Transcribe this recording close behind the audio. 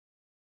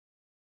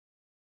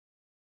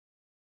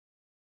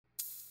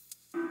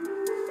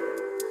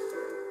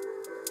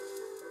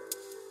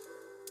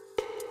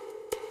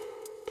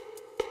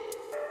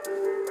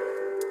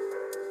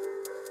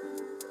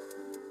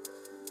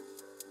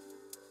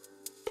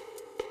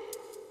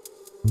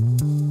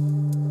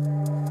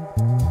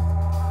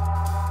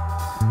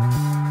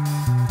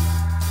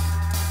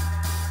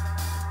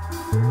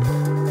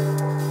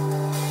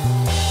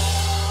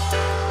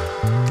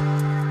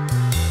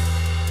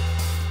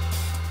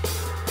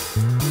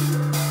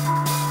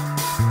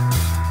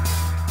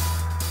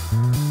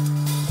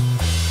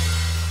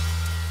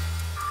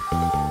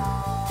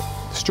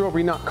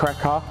Strawberry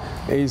Nutcracker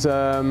is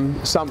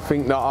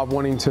something that I've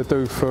wanted to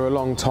do for a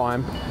long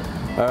time.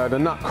 The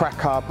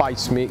Nutcracker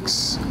base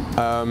mix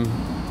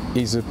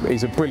is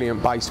a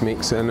brilliant base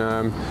mix,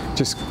 and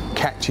just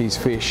catches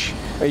fish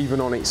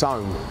even on its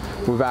own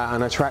without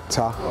an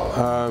attractor,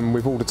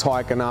 with all the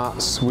tiger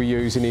nuts we're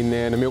using in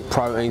there and the milk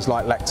proteins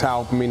like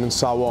lactalbumin and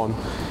so on.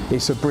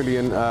 It's a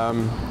brilliant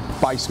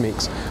base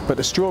mix. But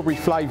the strawberry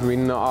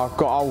flavouring that I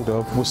got hold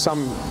of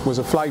was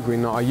a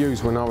flavouring that I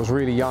used when I was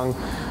really young,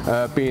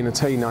 being a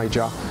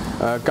teenager,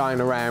 going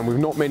around with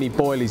not many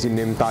boilies in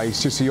them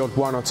days, just the odd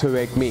 1 or 2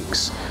 egg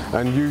mix,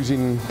 and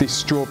using this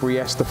strawberry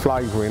ester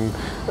flavouring.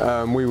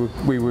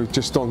 We were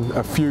just on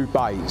a few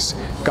baits,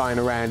 going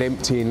around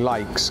emptying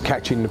lakes,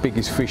 catching the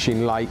biggest fish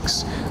in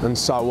lakes and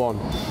so on.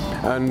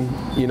 And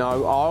you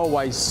know, I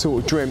always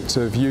sort of dreamt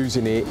of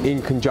using it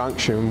in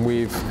conjunction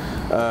with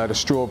the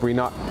strawberry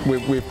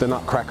with the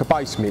Nutcracker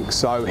base mix.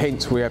 So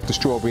hence we have the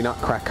Strawberry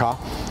Nutcracker.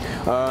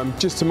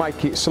 Just to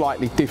make it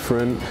slightly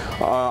different,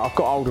 I've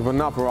got hold of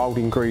another old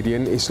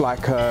ingredient. It's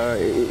like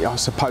I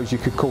suppose you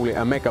could call it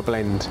a mega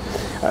blend.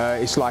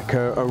 It's like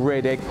a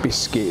red egg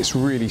biscuit. It's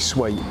really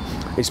sweet.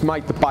 It's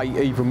made the bait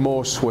even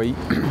more sweet.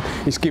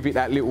 It's give it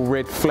that little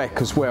red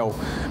fleck as well,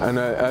 and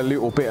a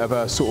little bit of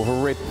a sort of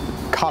a red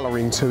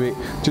colouring to it,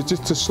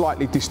 just to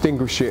slightly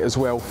distinguish it as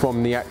well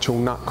from the actual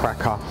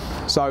Nutcracker.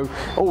 So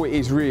all it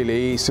is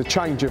really, it's a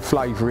change of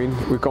flavouring.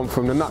 We've gone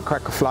from the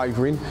Nutcracker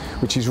flavouring,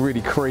 which is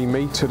really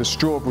creamy, to the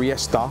strawberry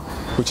ester,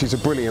 which is a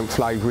brilliant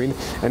flavouring,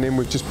 and then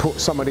we've just put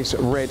some of this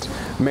red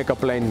mega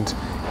blend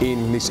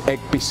in this egg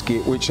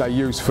biscuit, which they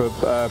use for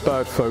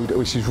bird food,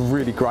 which is a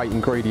really great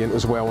ingredient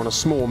as well, on a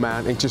small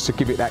amount, and just to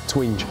give it that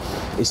twinge.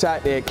 It's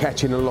out there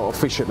catching a lot of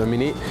fish at the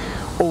minute.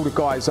 All the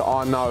guys that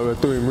I know are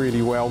doing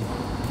really well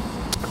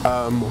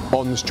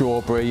on the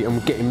strawberry, and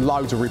we're getting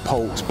loads of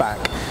reports back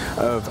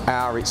of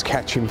how it's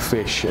catching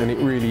fish, and it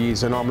really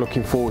is, and I'm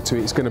looking forward to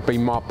it. It's going to be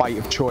my bait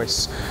of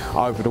choice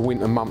over the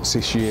winter months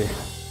this year.